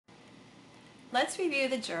let's review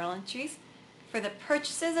the journal entries for the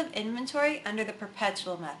purchases of inventory under the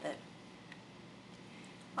perpetual method.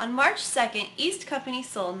 On March 2nd, East Company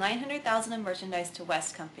sold $900,000 of merchandise to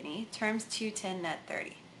West Company, terms 210 net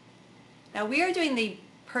 30. Now we are doing the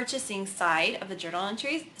purchasing side of the journal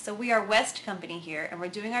entries, so we are West Company here, and we're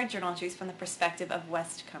doing our journal entries from the perspective of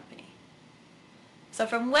West Company. So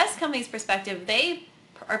from West Company's perspective, they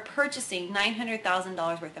are purchasing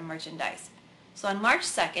 $900,000 worth of merchandise. So on March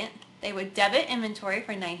 2nd, they would debit inventory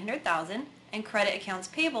for $900,000 and credit accounts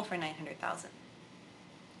payable for $900,000.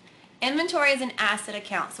 Inventory is an asset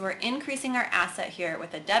account, so we're increasing our asset here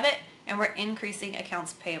with a debit, and we're increasing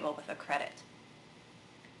accounts payable with a credit.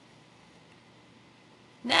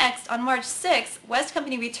 Next, on March 6th, West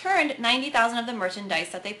Company returned $90,000 of the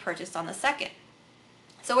merchandise that they purchased on the 2nd.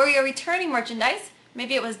 So where you're returning merchandise,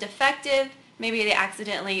 maybe it was defective, maybe they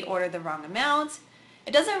accidentally ordered the wrong amount.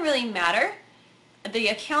 It doesn't really matter. The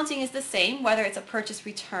accounting is the same, whether it's a purchase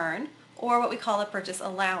return or what we call a purchase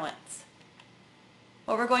allowance.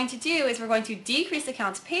 What we're going to do is we're going to decrease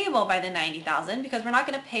accounts payable by the $90,000 because we're not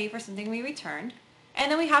going to pay for something we returned.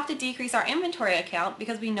 And then we have to decrease our inventory account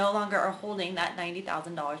because we no longer are holding that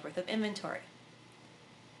 $90,000 worth of inventory.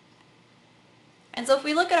 And so if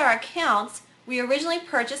we look at our accounts, we originally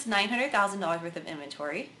purchased $900,000 worth of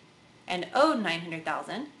inventory and owed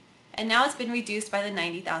 $900,000, and now it's been reduced by the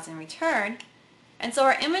 $90,000 return. And so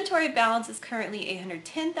our inventory balance is currently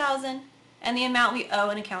 $810,000, and the amount we owe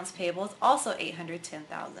in accounts payable is also $810,000.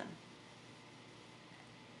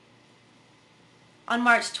 On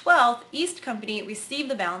March 12th, East Company received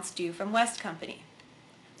the balance due from West Company.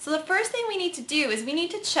 So the first thing we need to do is we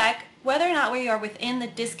need to check whether or not we are within the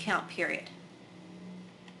discount period.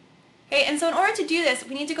 Okay, and so in order to do this,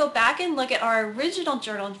 we need to go back and look at our original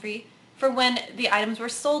journal entry for when the items were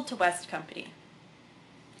sold to West Company.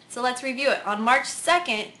 So let's review it. On March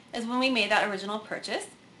 2nd is when we made that original purchase,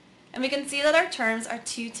 and we can see that our terms are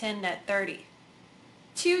 210 net 30.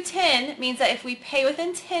 210 means that if we pay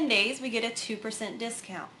within 10 days, we get a 2%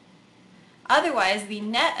 discount. Otherwise, the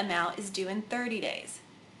net amount is due in 30 days.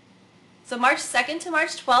 So March 2nd to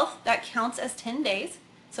March 12th, that counts as 10 days.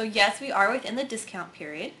 So yes, we are within the discount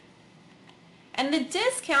period. And the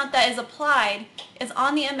discount that is applied is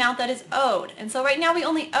on the amount that is owed. And so right now we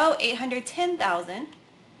only owe $810,000.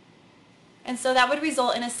 And so that would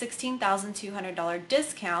result in a $16,200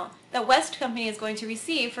 discount that West Company is going to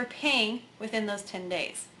receive for paying within those 10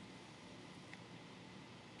 days.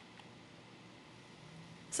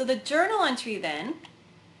 So the journal entry then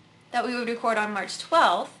that we would record on March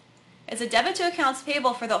 12th is a debit to accounts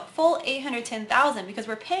payable for the full $810,000 because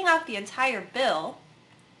we're paying off the entire bill,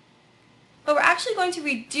 but we're actually going to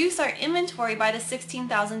reduce our inventory by the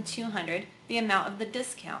 $16,200, the amount of the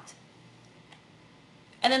discount.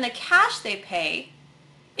 And then the cash they pay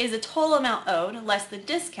is the total amount owed less the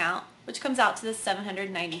discount, which comes out to the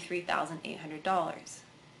 $793,800.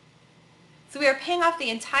 So we are paying off the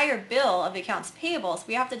entire bill of the accounts payable, so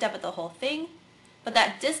we have to debit the whole thing, but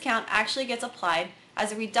that discount actually gets applied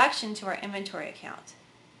as a reduction to our inventory account.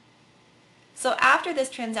 So after this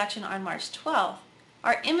transaction on March 12th,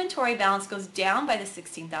 our inventory balance goes down by the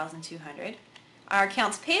 $16,200, our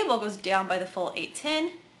accounts payable goes down by the full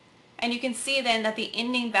 $810, and you can see then that the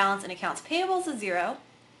ending balance in accounts payable is 0,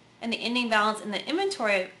 and the ending balance in the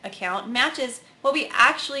inventory account matches what we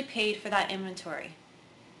actually paid for that inventory.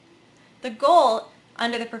 The goal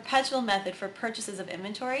under the perpetual method for purchases of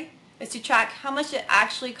inventory is to track how much it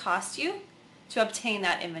actually costs you to obtain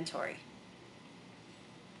that inventory.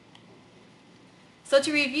 So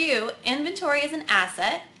to review, inventory is an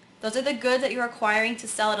asset. Those are the goods that you're acquiring to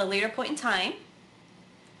sell at a later point in time.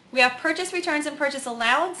 We have purchase returns and purchase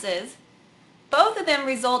allowances. Both of them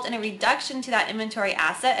result in a reduction to that inventory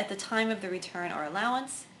asset at the time of the return or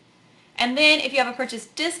allowance. And then if you have a purchase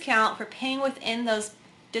discount for paying within those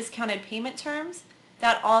discounted payment terms,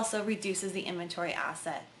 that also reduces the inventory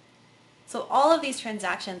asset. So all of these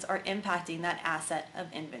transactions are impacting that asset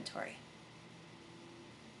of inventory.